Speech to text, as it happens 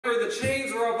the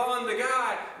chains were upon the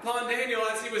guy, upon Daniel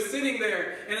as he was sitting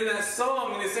there. And in that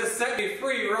song, and it says, set me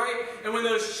free, right? And when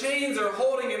those chains are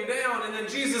holding him down, and then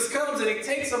Jesus comes and he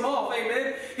takes them off,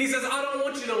 amen? He says, I don't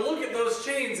want you to look at those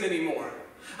chains anymore.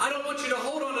 I don't want you to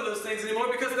hold on to those things anymore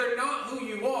because they're not who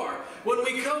you are. When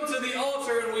we come to the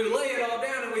altar and we lay it all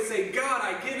down and we say, God,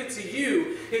 I give it to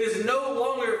you, it is no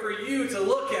longer for you to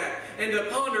look at and to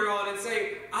ponder on and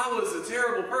say, I was a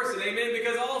terrible person, amen,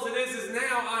 because all it is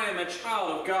now I am a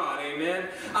child of God, amen.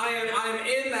 I am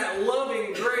in that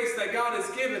loving grace that God has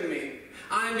given me.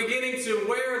 I am beginning to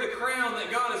wear the crown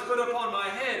that God has put upon my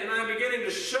head, and I am beginning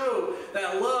to show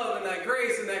that love and that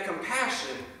grace and that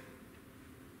compassion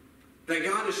that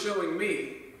God is showing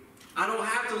me. I don't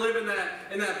have to live in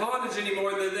that bondage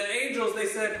anymore. The angels, they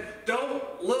said,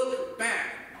 don't look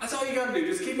back. That's all you got to do.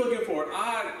 Just keep looking forward.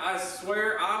 I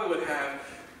swear I would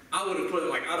have put it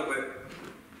like, I'd have went.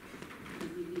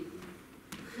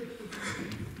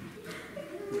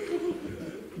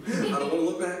 I don't want to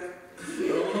look back. I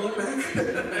don't want to look back.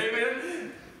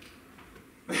 Amen.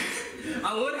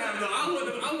 I would have, though.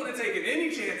 I wouldn't have taken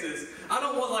any chances. I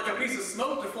don't want like a piece of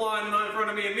smoke to fly in front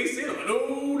of me and me seeing it. Like,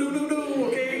 no,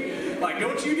 okay? Like,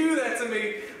 don't you do that to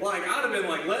me. Like, I'd have been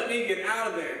like, let me get out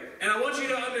of there. And I want you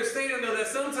to understand, though, that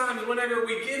sometimes whenever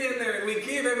we get in there and we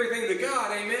give everything to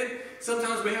God, amen,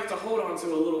 sometimes we have to hold on to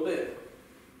a little bit.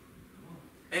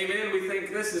 Amen? We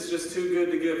think this is just too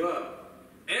good to give up.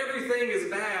 Everything is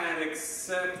bad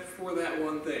except for that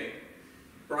one thing.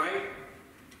 Right?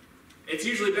 It's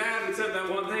usually bad except that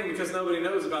one thing because nobody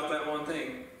knows about that one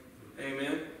thing.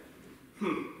 Amen?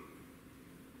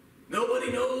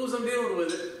 Nobody knows I'm dealing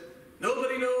with it.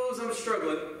 Nobody knows I'm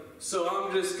struggling. So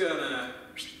I'm just going to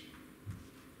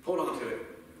hold on to it.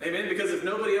 Amen? Because if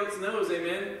nobody else knows,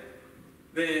 amen,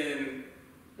 then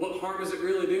what harm is it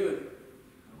really doing?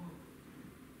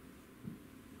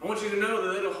 I want you to know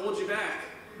that it'll hold you back.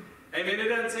 Amen? It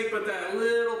doesn't take but that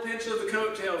little pinch of the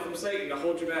coattail from Satan to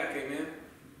hold you back. Amen?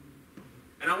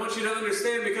 And I want you to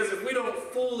understand, because if we don't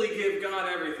fully give God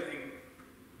everything,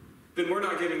 then we're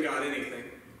not giving God anything.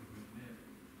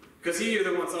 Because He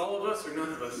either wants all of us or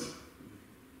none of us.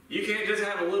 You can't just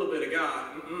have a little bit of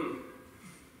God.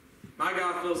 My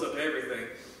God fills up everything.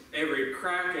 Every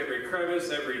crack, every crevice,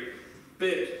 every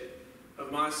bit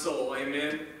of my soul.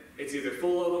 Amen? It's either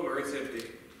full of them or it's empty.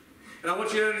 And I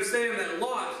want you to understand that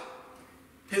Lot,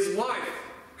 his wife,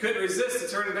 couldn't resist to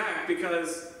turn back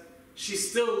because she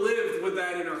still lived with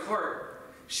that in her heart.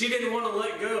 She didn't want to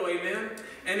let go, amen?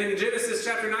 And in Genesis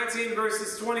chapter 19,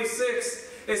 verses 26,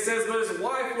 it says, but his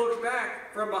wife looked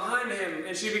back from behind him,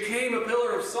 and she became a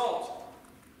pillar of salt.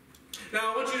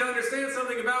 Now, I want you to understand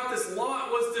something about this. Lot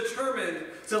was determined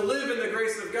to live in the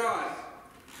grace of God.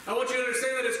 I want you to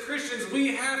understand that as Christians,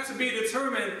 we have to be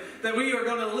determined that we are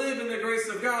going to live in the grace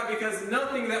of God, because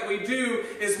nothing that we do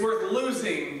is worth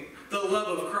losing the love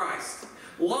of Christ.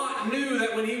 Lot knew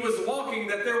that when he was walking,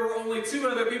 that there were only two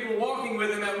other people walking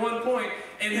with him at one point,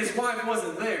 and his wife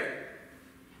wasn't there.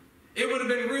 It would have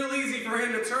been real easy for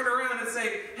him to turn around and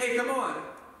say, hey, come on.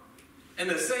 And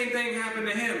the same thing happened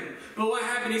to him. But what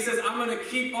happened? He says, I'm going to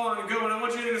keep on going. I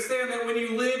want you to understand that when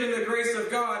you live in the grace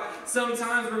of God,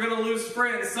 sometimes we're going to lose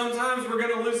friends. Sometimes we're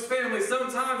going to lose family.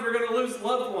 Sometimes we're going to lose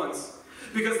loved ones.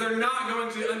 Because they're not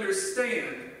going to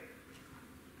understand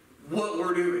what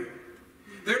we're doing.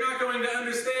 They're not going to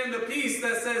understand the peace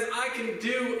that says, I can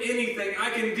do anything.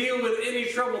 I can deal with any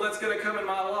trouble that's going to come in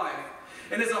my life.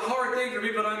 And it's a hard thing for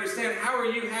people to understand. How are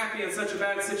you happy in such a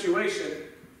bad situation?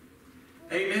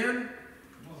 Amen?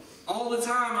 All the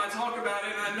time I talk about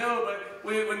it, and I know, but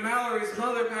when Mallory's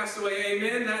mother passed away,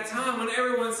 amen, that time when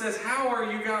everyone says, how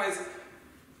are you guys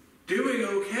doing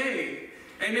okay?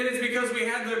 Amen, it's because we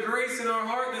had the grace in our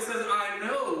heart that says, I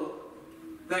know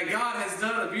that God has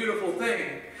done a beautiful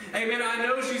thing. Amen. I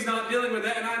know she's not dealing with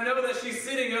that. And I know that she's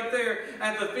sitting up there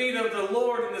at the feet of the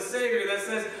Lord and the Savior that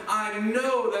says, I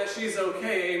know that she's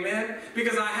okay. Amen.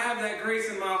 Because I have that grace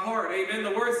in my heart. Amen.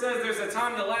 The Word says there's a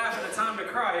time to laugh and a time to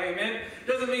cry. Amen.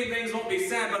 Doesn't mean things won't be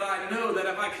sad, but I know that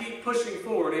if I keep pushing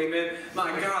forward, amen,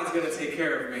 my God's going to take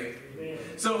care of me. Amen.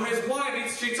 So his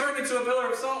wife, she turned into a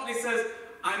pillar of salt, and he says,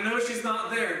 I know she's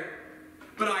not there,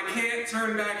 but I can't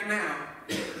turn back now.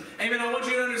 Amen. I want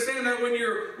you to understand that when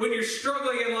you're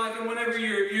struggling in life and whenever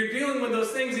you're dealing with those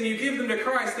things and you give them to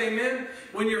Christ, amen,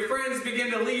 when your friends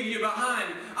begin to leave you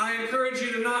behind, I encourage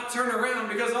you to not turn around,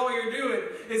 because all you're doing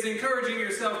is encouraging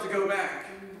yourself to go back.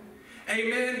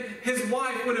 Amen. His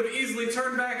wife would have easily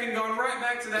turned back and gone right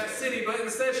back to that city, but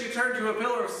instead she turned to a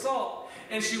pillar of salt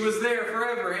and she was there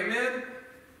forever. Amen.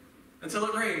 until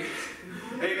it rained.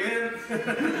 Amen.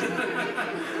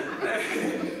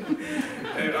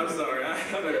 Hey, I'm sorry. I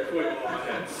better quit while my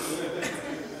head.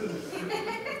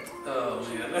 Oh,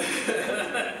 man.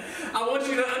 I want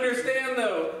you to understand,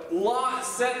 though, Lot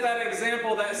set that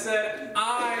example that said,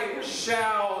 I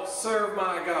shall serve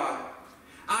my God.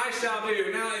 I shall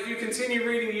do. Now, if you continue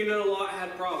reading, you know Lot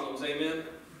had problems. Amen?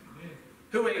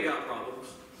 Who ain't got problems?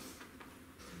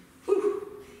 Whew.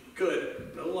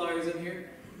 Good. No liars in here.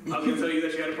 I was going to tell you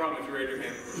that you had a problem if you raised your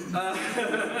hand.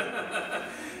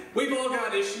 We've all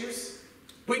got issues.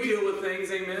 We deal with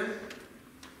things, amen?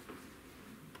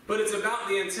 But it's about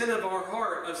the intent of our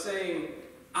heart of saying,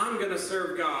 I'm going to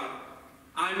serve God.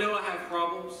 I know I have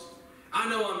problems. I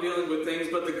know I'm dealing with things,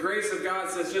 but the grace of God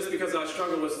says just because I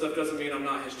struggle with stuff doesn't mean I'm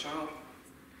not His child.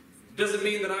 Doesn't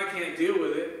mean that I can't deal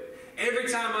with it. Every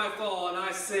time I fall and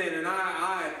I sin and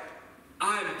I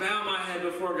bow my head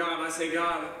before God and I say,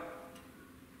 God,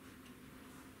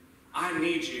 I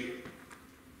need you.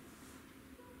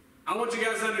 I want you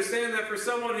guys to understand that for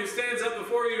someone who stands up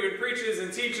before you and preaches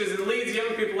and teaches and leads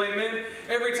young people, amen,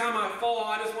 every time I fall,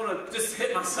 I just want to just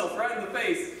hit myself right in the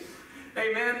face.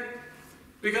 Amen?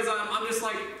 Because I'm just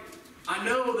like, I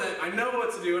know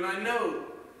what to do, and I know.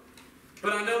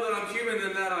 But I know that I'm human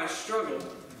and that I struggle.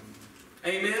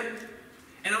 Amen?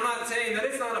 And I'm not saying that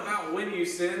it's not about when you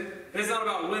sin. It's not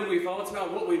about when we fall. It's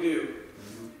about what we do.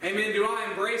 Amen. Do I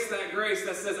embrace that grace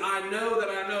that says, I know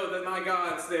that my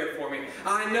God's there for me.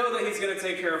 I know that He's going to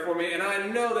take care of for me. And I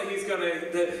know that He's going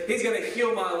to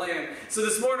heal my land. So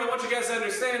this morning I want you guys to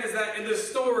understand is that in this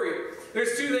story,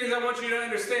 there's two things I want you to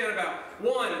understand about.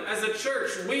 One, as a church,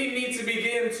 we need to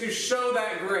begin to show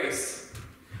that grace.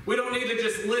 We don't need to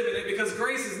just live in it because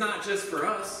grace is not just for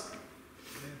us.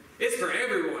 It's for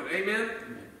everyone. Amen.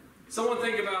 Someone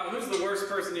think about who's the worst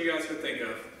person you guys could think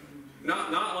of.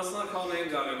 Let's not call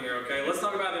names out in here, okay? Let's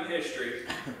talk about in history.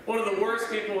 One of the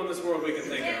worst people in this world we can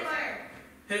think of.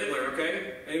 Hitler,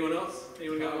 okay? Anyone else?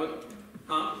 Anyone got one?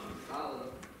 Huh?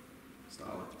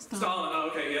 Stalin.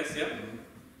 Oh, okay, yes, yeah.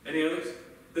 Any others?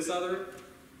 This other?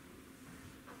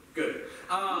 Good.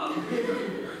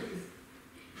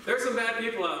 There's some bad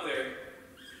people out there.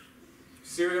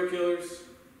 Serial killers,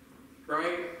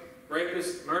 right?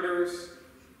 Rapists, murderers.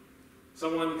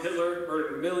 Hitler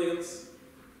murdered millions.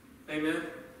 Amen?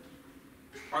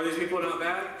 Are these people not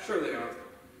bad? Sure they are.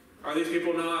 Are these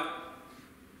people not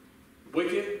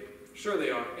wicked? Sure they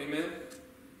are. Amen?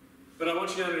 But I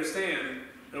want you to understand,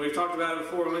 and we've talked about it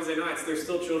before on Wednesday nights, they're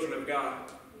still children of God.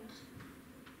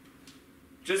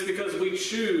 Just because we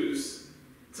choose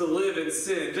to live in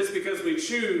sin, just because we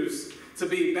choose to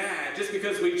be bad, just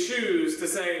because we choose to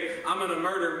say, I'm going to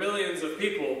murder millions of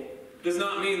people, does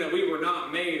not mean that we were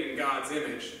not made in God's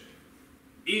image.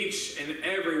 Each and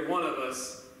every one of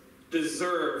us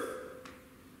deserve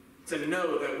to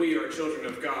know that we are children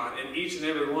of God. And each and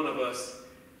every one of us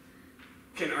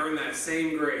can earn that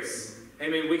same grace.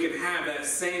 Amen. We can have that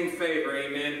same favor.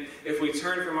 Amen. If we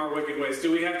turn from our wicked ways. Do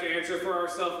we have to answer for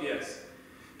ourselves? Yes.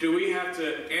 Do we have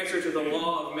to answer to the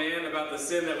law of man about the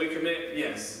sin that we commit?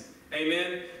 Yes.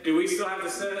 Amen. Do we still have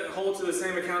to hold to the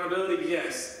same accountability?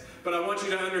 Yes. But I want you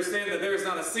to understand that there is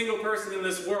not a single person in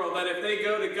this world that if they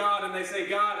go to God and they say,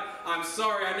 God, I'm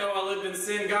sorry, I know I lived in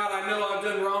sin. God, I know I've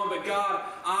done wrong, but God,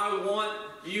 I want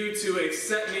you to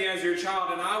accept me as your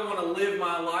child and I want to live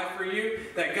my life for you,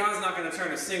 that God's not going to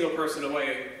turn a single person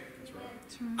away.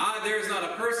 There's not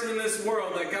a person in this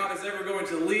world that God is ever going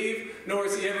to leave, nor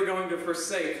is He ever going to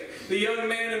forsake. The young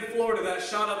man in Florida that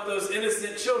shot up those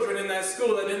innocent children in that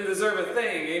school that didn't deserve a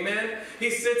thing, amen? He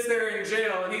sits there in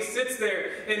jail, and he sits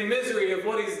there in misery of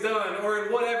what he's done, or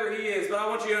in whatever he is. But I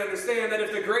want you to understand that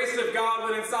if the grace of God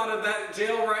went inside of that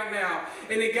jail right now,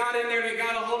 and it got in there and it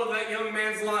got a hold of that young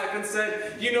man's life and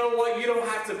said, you know what, you don't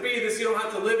have to be this, you don't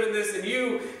have to live in this, and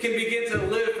you can begin to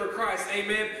live for Christ,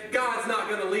 amen? God's not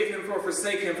going to leave him or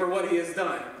forsake him for what he has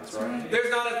done. That's right.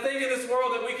 There's not a thing in this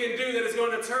world that we can do that is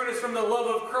going to turn us from the love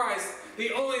of Christ.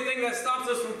 The only thing that stops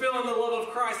us from feeling the love of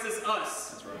Christ is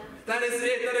us. That's right. That is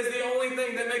it. That is the only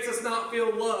thing that makes us not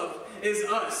feel loved is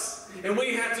us. And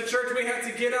we have to, church, we have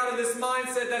to get out of this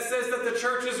mindset that says that the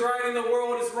church is right and the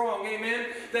world is wrong. Amen?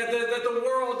 That the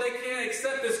world, they can't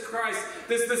accept this Christ,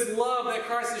 this love that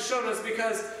Christ has shown us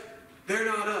because they're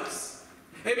not us.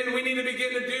 Amen. We need to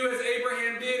begin to do as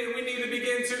Abraham did, and we need to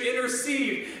begin to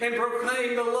intercede and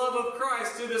proclaim the love of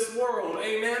Christ to this world.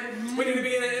 Amen. We need to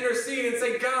begin to intercede and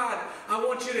say, God, I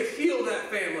want you to heal that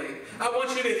family. I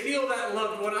want you to heal that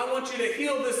loved one. I want you to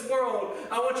heal this world.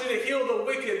 I want you to heal the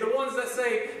wicked, the ones that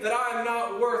say that I am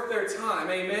not worth their time.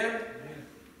 Amen.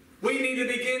 We need to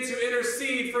begin to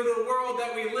intercede for the world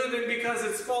that we live in because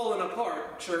it's fallen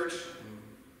apart, church.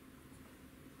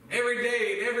 Every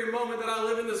day and every moment that I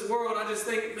live in this world, I just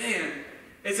think, man,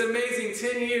 it's amazing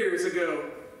 10 years ago,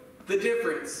 the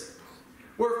difference.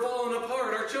 We're falling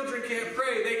apart. Our children can't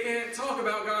pray. They can't talk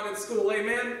about God in school.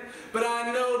 Amen? But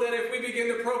I know that if we begin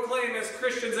to proclaim as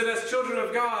Christians and as children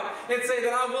of God and say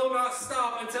that I will not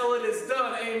stop until it is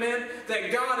done, amen,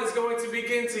 that God is going to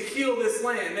begin to heal this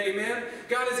land, amen?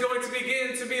 God is going to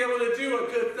begin to be able to do a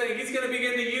good thing. He's going to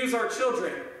begin to use our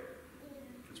children.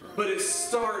 That's right. But it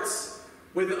starts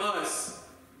with us.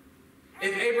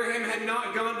 If Abraham had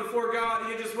not gone before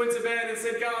God, he just went to bed and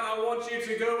said, God, I want you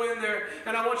to go in there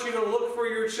and I want you to look for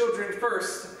your children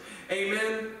first.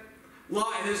 Amen.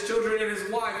 Lot and his children and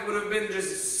his wife would have been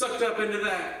just sucked up into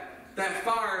that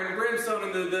fire and brimstone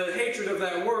and the hatred of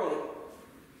that world.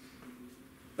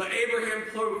 But Abraham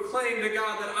proclaimed to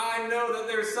God that I know that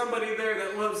there's somebody there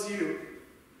that loves you.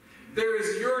 There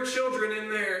is your children in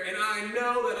there, and I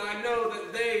know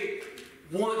that they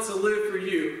want to live for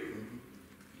you.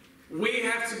 We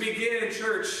have to begin,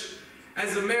 church,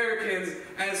 as Americans,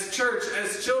 as church,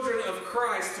 as children of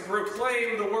Christ, to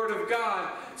proclaim the Word of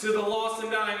God to the lost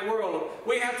and dying world.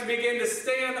 We have to begin to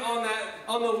stand on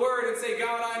the Word and say,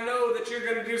 God, I know that you're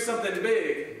going to do something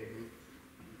big.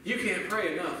 You can't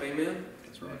pray enough, amen?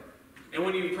 That's right. And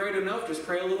when you prayed enough, just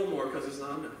pray a little more because it's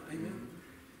not enough, amen?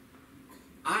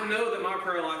 I know that my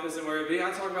prayer life isn't where it be.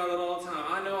 I talk about it all the time.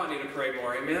 I know I need to pray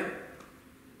more, amen?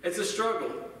 It's a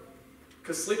struggle.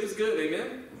 Because sleep is good,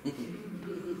 amen?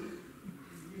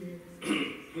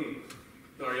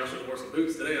 Sorry, y'all should have worn some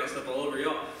boots today. I'll step all over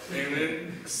y'all.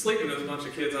 Amen. Sleeping is a bunch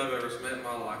of kids I've ever met in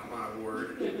my life, my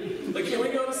word. Like, can we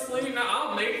go to sleep? Now,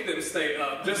 I'll make them stay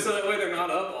up, just so that way they're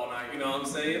not up all night, you know what I'm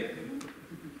saying?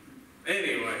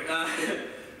 Anyway,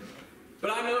 but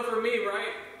I know for me,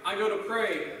 right, I go to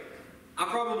pray. I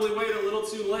probably wait a little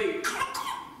too late,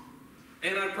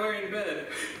 and I pray in bed.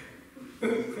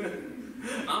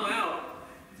 I'm out.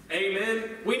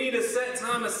 Amen. We need to set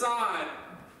time aside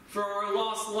for our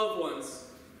lost loved ones.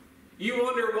 You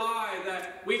wonder why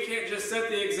that we can't just set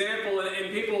the example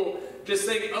and people just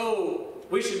think, oh,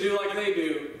 we should do like they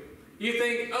do. You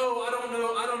think, oh, I don't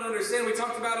know, I don't understand. We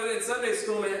talked about it in Sunday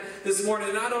school, man, this morning,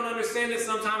 and I don't understand it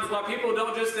sometimes why people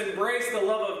don't just embrace the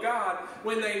love of God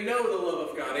when they know the love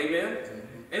of God. Amen?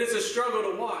 And it's a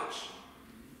struggle to watch.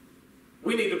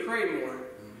 We need to pray more.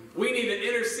 We need to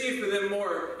intercede for them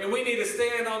more. And we need to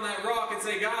stand on that rock and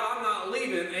say, God, I'm not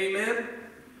leaving, amen,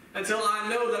 until I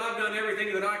know that I've done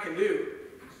everything that I can do.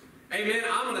 Amen.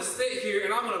 I'm going to sit here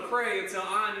and I'm going to pray until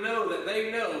I know that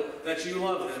they know that you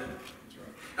love them. That's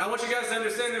right. I want you guys to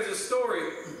understand there's a story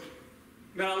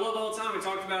that I love all the time. We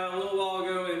talked about it a little while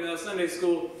ago in Sunday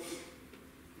school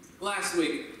last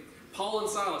week. Paul and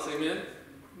Silas, amen.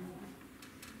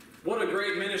 What a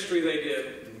great ministry they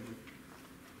did.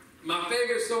 My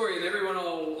favorite story, and everyone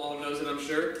all knows it, I'm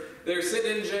sure, they're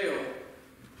sitting in jail.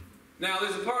 Now,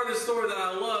 there's a part of this story that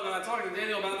I love, and I talked to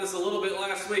Daniel about this a little bit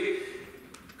last week.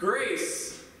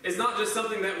 Grace is not just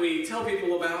something that we tell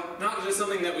people about, not just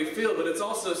something that we feel, but it's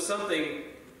also something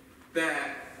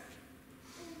that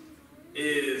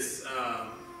is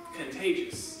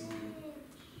contagious.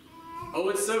 Oh,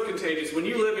 it's so contagious. When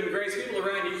you live in grace, people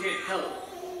around you can't help.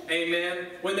 Amen.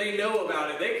 When they know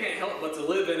about it, they can't help but to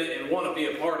live in it and want to be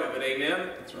a part of it.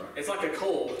 Amen. That's right. It's like a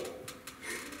cold.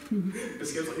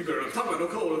 This kid's like, you better not talk about no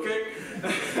cold, okay?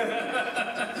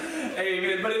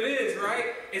 Amen. But it is,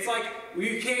 right? It's like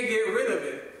you can't get rid of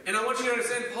it. And I want you to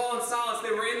understand, Paul and Silas,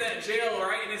 they were in that jail,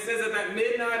 right? And it says at that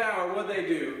midnight hour, what'd they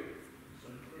do?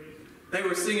 They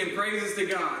were singing praises to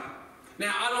God.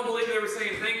 Now, I don't believe they were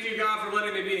saying, thank you, God, for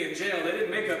letting me be in jail. They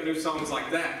didn't make up new songs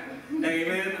like that.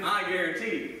 Amen. I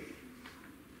guarantee.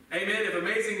 Amen. If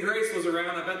Amazing Grace was around,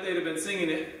 I bet they'd have been singing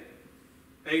it.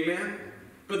 Amen.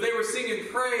 But they were singing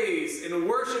praise and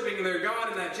worshiping their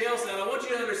God in that jail cell. I want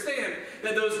you to understand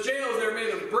that those jails, they're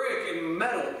made of brick and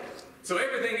metal. So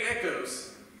everything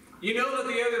echoes. You know that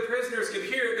the other prisoners could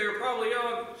hear it. They were probably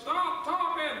yelling, stop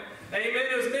talking. Amen.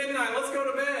 It was midnight. Let's go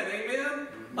to bed. Amen.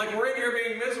 Like we're in here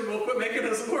being miserable. Quit making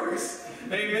us worse.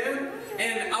 Amen.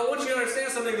 And I want you to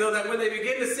understand something, though, that when they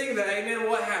begin to sing that, amen,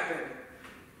 what happened?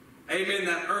 Amen.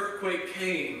 That earthquake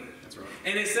came. That's right.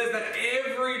 And it says that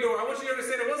every door, I want you to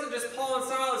understand, it wasn't just Paul and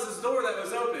Silas's door that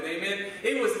was open. Amen.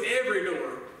 It was every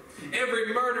door.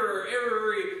 Every murderer,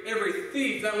 every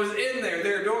thief that was in there,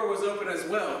 their door was open as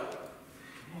well.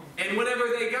 And whenever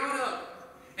they got up,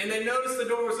 and they noticed the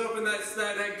door was open,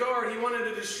 that guard, he wanted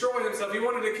to destroy himself. He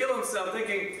wanted to kill himself,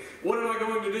 thinking, what am I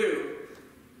going to do?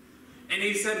 And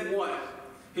he said what?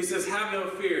 He says, have no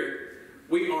fear.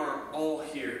 We are all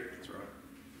here. That's right.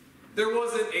 There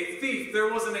wasn't a thief. There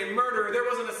wasn't a murderer. There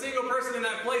wasn't a single person in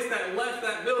that place that left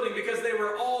that building because they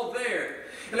were all there.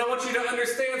 And I want you to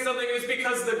understand something. It was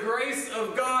because the grace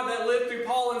of God that lived through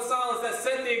Paul and Silas that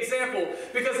set the example.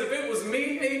 Because if it was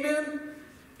me, amen,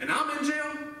 and I'm in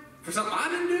jail for something I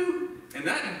didn't do, and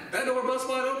that door busts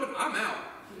wide open, I'm out.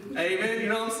 Amen, you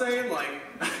know what I'm saying? Like,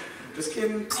 just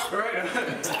kidding,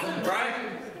 right?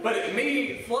 Right? But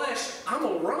me, flesh, I'm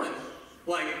going to run.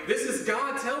 Like, this is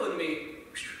God telling me,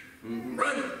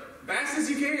 run fast as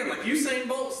you can, like Usain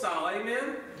Bolt style,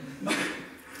 amen?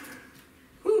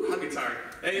 Whew, I'd be tired.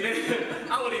 Amen.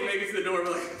 I wouldn't even make it to the door,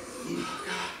 but like, oh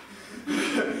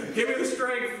God, give me the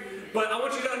strength. But I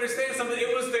want you to understand something.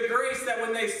 It was the grace that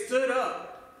when they stood up,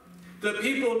 the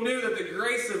people knew that the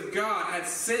grace of God had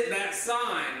sent that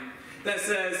sign that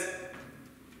says,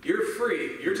 you're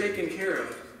free, you're taken care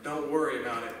of, don't worry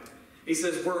about it. He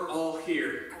says, we're all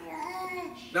here.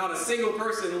 Not a single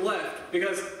person left,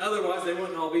 because otherwise they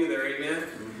wouldn't all be there, amen?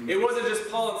 It wasn't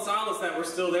just Paul and Silas that were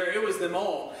still there, it was them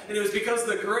all. And it was because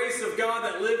the grace of God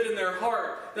that lived in their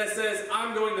heart that says,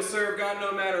 I'm going to serve God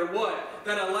no matter what,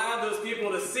 that allowed those people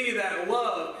to see that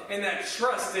love and that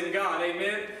trust in God,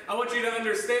 amen? I want you to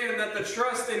understand that the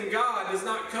trust in God does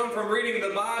not come from reading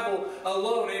the Bible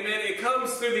alone, amen? It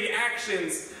comes through the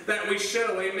actions that we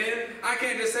show, amen? I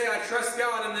can't just say I trust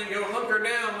God and then go hunker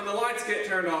down when the lights get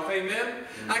turned off, amen?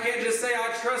 I can't just say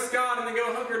I trust God and then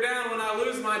go hunker down when I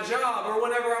lose my job, or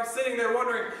whenever I'm sitting there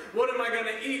wondering, what am I going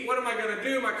to eat? What am I going to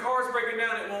do? My car's breaking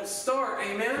down. It won't start.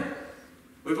 Amen?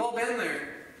 We've all been there.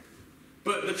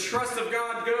 But the trust of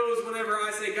God goes whenever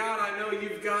I say, God, I know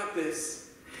you've got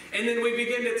this. And then we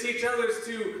begin to teach others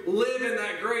to live in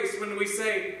that grace when we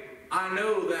say, I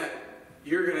know that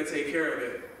you're going to take care of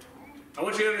it. I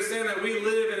want you to understand that we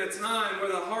live in a time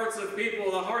where the hearts of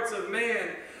people, the hearts of man,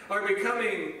 are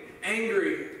becoming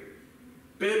angry,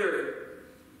 bitter,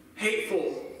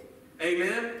 hateful.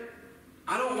 Amen?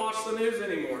 I don't watch the news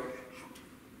anymore,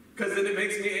 because then it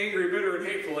makes me angry, bitter, and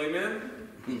hateful. Amen?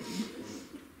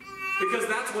 Because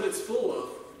that's what it's full of.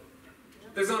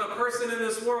 There's not a person in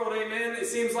this world, amen? It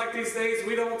seems like these days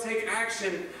we don't take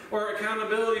action or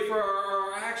accountability for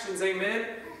our actions, amen?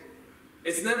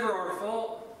 It's never our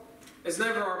fault. It's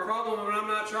never our problem, and I'm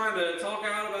not trying to talk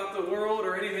out about the world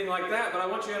or anything like that, but I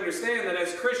want you to understand that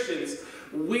as Christians,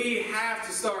 we have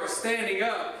to start standing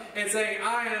up and saying,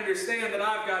 I understand that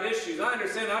I've got issues. I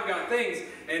understand I've got things,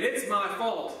 and it's my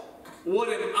fault. What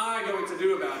am I going to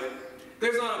do about it?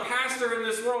 There's not a pastor in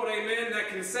this world, amen, that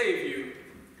can save you.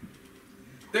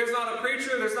 There's not a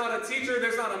preacher, there's not a teacher,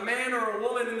 there's not a man or a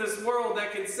woman in this world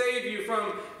that can save you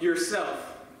from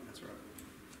yourself. That's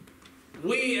right.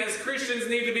 We as Christians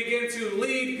need to begin to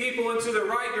lead people into the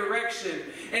right direction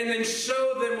and then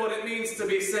show them what it means to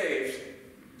be saved.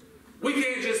 We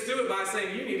can't just do it by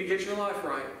saying, you need to get your life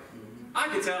right. I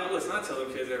can tell, listen, I tell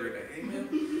them kids every day,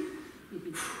 amen.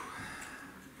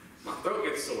 My throat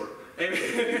gets sore.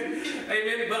 Amen.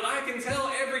 Amen. But I can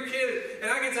tell every kid and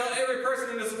I can tell every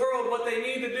person in this world what they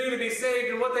need to do to be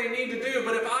saved and what they need to do.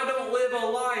 But if I don't live a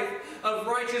life of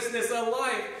righteousness, a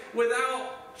life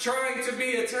without trying to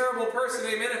be a terrible person,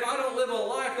 amen, if I don't live a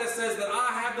life that says that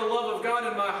I have the love of God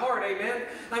in my heart, amen,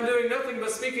 I'm doing nothing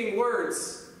but speaking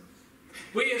words.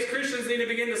 We as Christians need to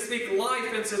begin to speak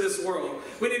life into this world.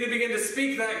 We need to begin to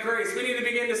speak that grace. We need to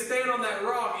begin to stand on that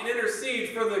rock and intercede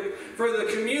for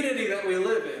the community that we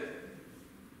live in.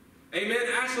 Amen.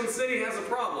 Ashland City has a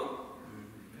problem.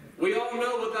 We all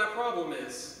know what that problem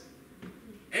is.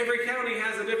 Every county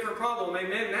has a different problem.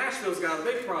 Amen. Nashville's got a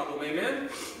big problem. Amen.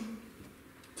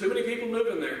 Too many people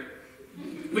moving there.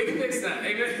 We can fix that.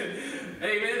 Amen.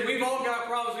 Amen. We've all got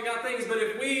problems. We got things. But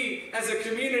if we, as a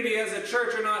community, as a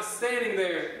church, are not standing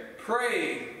there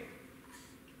praying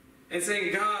and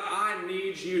saying, God, I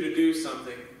need you to do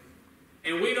something.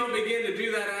 And we don't begin to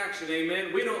do that action.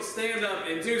 Amen. We don't stand up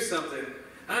and do something.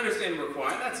 I understand we're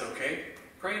quiet. That's okay.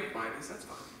 Pray in quietness. That's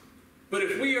fine. But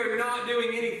if we are not doing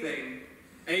anything,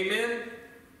 amen,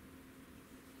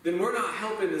 then we're not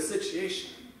helping the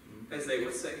situation, as they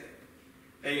would say.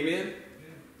 Amen?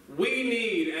 We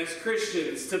need, as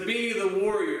Christians, to be the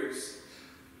warriors.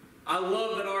 I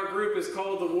love that our group is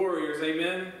called the Warriors.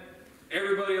 Amen?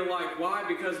 Everybody alike. Why?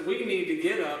 Because we need to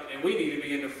get up and we need to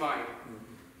begin to fight.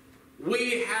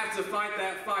 We have to fight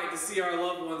that fight to see our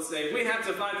loved ones saved. We have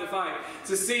to fight the fight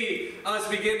to see us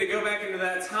begin to go back into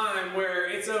that time where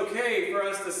it's okay for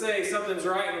us to say something's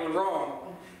right and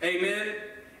wrong. Amen?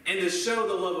 And to show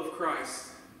the love of Christ.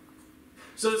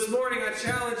 So this morning I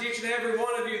challenge each and every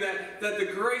one of you that the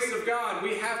grace of God,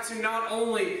 we have to not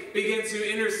only begin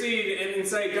to intercede and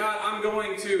say, God, I'm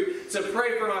going to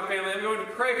pray for my family. I'm going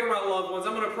to pray for my loved ones.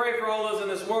 I'm going to pray for all those in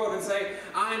this world and say,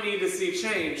 I need to see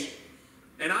change.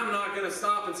 And I'm not going to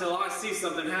stop until I see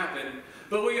something happen.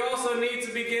 But we also need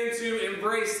to begin to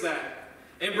embrace that.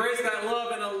 Embrace that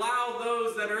love and allow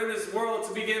those that are in this world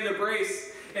to begin to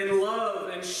embrace and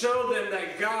love and show them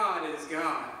that God is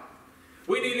God.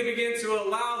 We need to begin to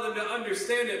allow them to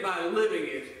understand it by living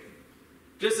it.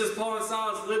 Just as Paul and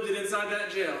Silas lived it inside that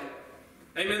jail.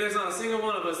 Amen. There's not a single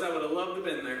one of us that would have loved to have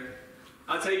been there.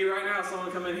 I'll tell you right now,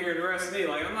 someone come in here and arrest me.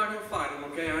 Like, I'm not going to fight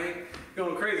them, okay? I ain't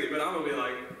going crazy, but I'm going to be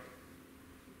like,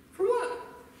 for what?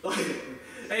 Like,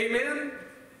 amen?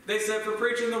 They said for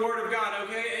preaching the word of God,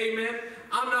 okay? Amen?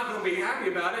 I'm not going to be happy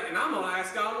about it, and I'm going to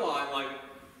ask God why. Like,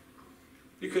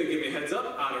 you couldn't give me a heads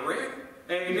up. I'd have ran.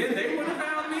 Amen. They would have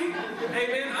found me.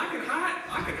 Amen. I can hide.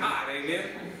 I can hide. Amen.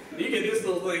 You get this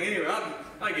little thing anyway.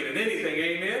 I get in anything.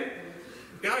 Amen.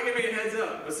 God give me a heads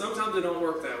up. But sometimes it don't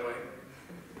work that way.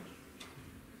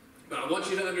 But I want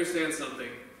you to understand something.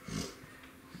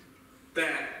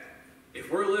 That if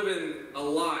we're living a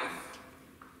life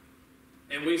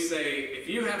and we say, if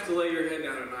you have to lay your head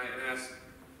down at night and ask,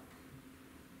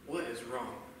 what is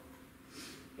wrong?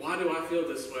 Why do I feel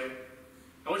this way?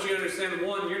 I want you to understand,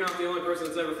 one, you're not the only person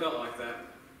that's ever felt like that.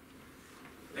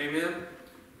 Amen?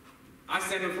 I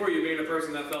stand before you being a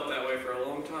person that felt that way for a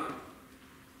long time.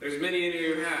 There's many in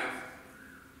you who have.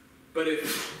 But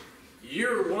if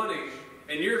you're wanting,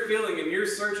 and you're feeling, and you're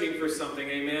searching for something,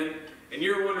 amen, and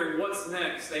you're wondering what's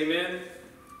next, amen,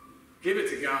 give it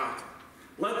to God.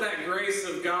 Let that grace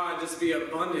of God just be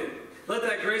abundant. Let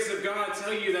that grace of God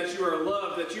tell you that you are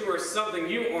loved, that you are something,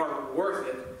 you are worth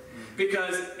it.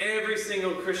 Because every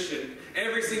single Christian,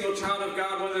 every single child of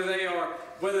God,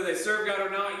 whether they serve God or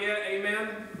not yet, amen,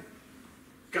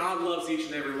 God loves each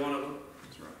and every one of them.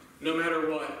 That's right. No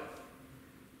matter what.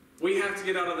 We have to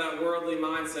get out of that worldly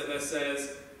mindset that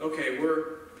says, okay,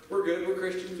 we're good, we're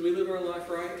Christians, we live our life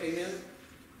right, amen.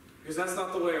 Because that's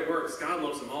not the way it works. God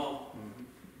loves them all. Mm-hmm.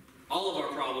 All of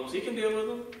our problems, He can deal with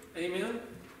them, amen.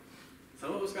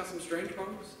 Some of us got some strange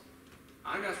problems.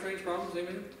 I got strange problems,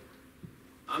 amen.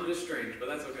 I'm just strange, but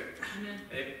that's okay.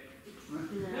 Hey.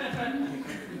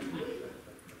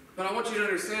 But I want you to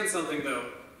understand something, though.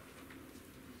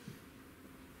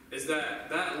 Is that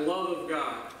love of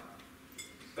God,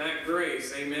 that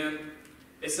grace, amen,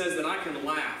 it says that I can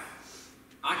laugh,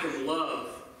 I can love,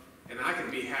 and I can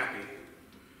be happy.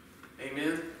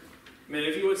 Amen? Amen.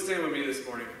 If you would stand with me this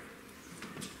morning.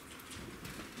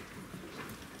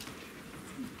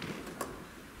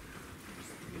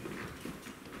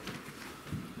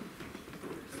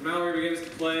 Mallory begins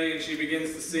to play and she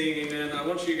begins to sing, amen, I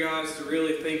want you guys to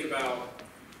really think about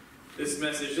this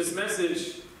message. This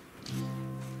message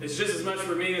is just as much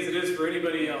for me as it is for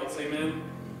anybody else, amen.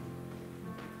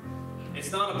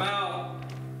 It's not about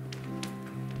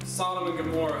Sodom and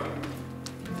Gomorrah.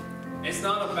 It's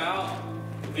not about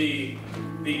the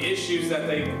issues that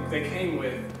they came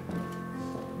with.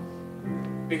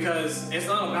 Because it's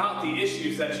not about the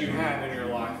issues that you have in your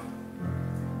life.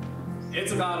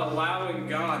 It's about allowing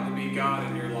God to be God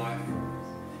in your life.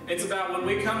 It's about when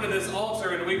we come to this altar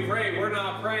and we pray, we're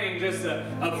not praying just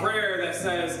a prayer that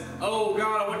says, oh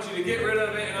God, I want you to get rid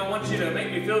of it and I want you to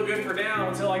make me feel good for now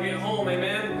until I get home,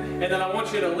 amen? And then I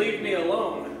want you to leave me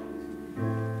alone.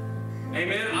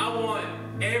 Amen? I want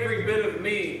every bit of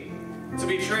me to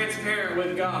be transparent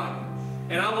with God.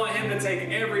 And I want Him to take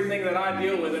everything that I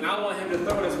deal with and I want Him to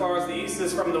throw it as far as the east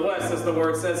is from the west, as the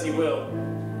Word says He will.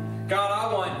 God,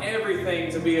 I want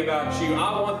everything to be about You.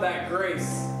 I want that grace.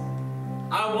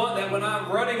 I want that when I'm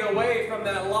running away from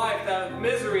that life, that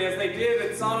misery, as they did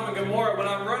in Sodom and Gomorrah, when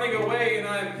I'm running away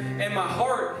and my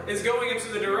heart is going into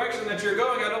the direction that You're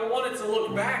going, I don't want it to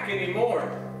look back anymore.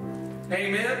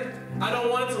 Amen? I don't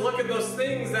want it to look at those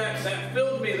things that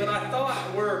filled me, that I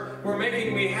thought were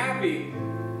making me happy,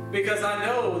 because I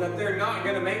know that they're not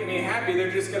going to make me happy.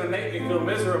 They're just going to make me feel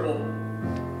miserable.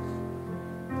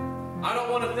 I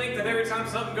don't want to think that every time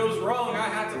something goes wrong, I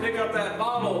have to pick up that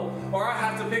bottle, or I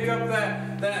have to pick up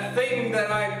that thing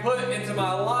that I put into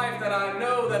my life that I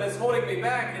know that is holding me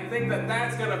back, and think that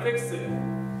that's going to fix it.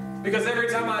 Because every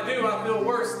time I do, I feel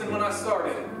worse than when I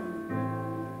started.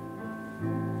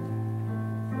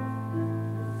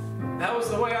 That was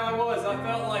the way I was. I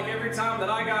felt like every time that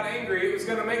I got angry, it was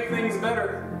going to make things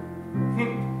better.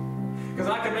 Because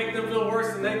I could make them feel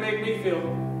worse than they make me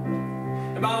feel.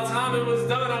 And by the time it was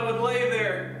done, I would lay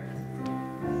there.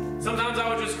 Sometimes I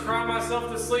would just cry myself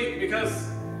to sleep, because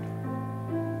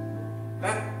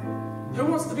who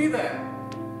wants to be that?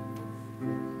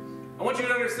 I want you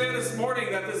to understand this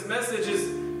morning that this message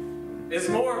is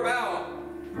more about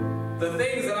the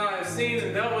things that I have seen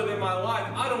and dealt with in my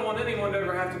life. I don't want anyone to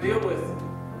ever have to deal with.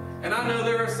 And I know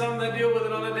there are some that deal with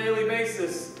it on a daily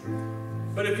basis.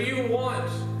 But if you want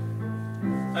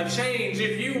a change,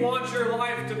 if you want your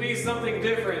life to be something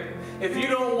different, if you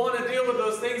don't want to deal with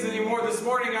those things anymore, this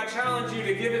morning I challenge you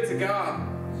to give it to God.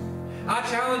 I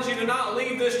challenge you to not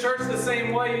leave this church the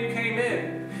same way you came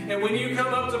in. And when you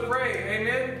come up to pray,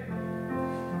 amen,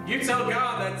 you tell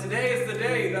God that today is the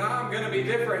day that I'm going to be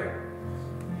different.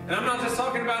 And I'm not just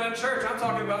talking about in church, I'm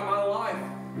talking about my life.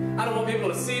 I don't want people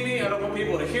to see me. I don't want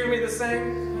people to hear me the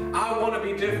same. I want to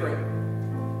be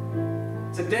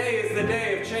different. Today is the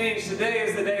day of change. Today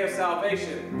is the day of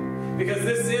salvation. Because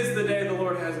this is the day the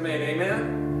Lord has made.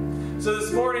 Amen? So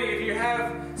this morning, if you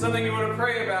have something you want to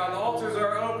pray about, the altars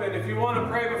are open. If you want to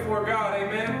pray before God,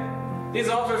 amen? These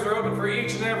altars are open for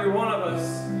each and every one of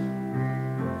us.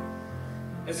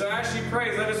 And so as she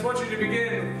prays, I just want you to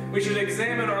begin. We should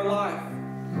examine our life.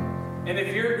 And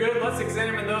if you're good, let's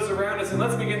examine those around us and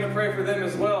let's begin to pray for them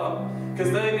as well.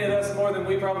 Because they need us more than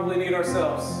we probably need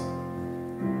ourselves.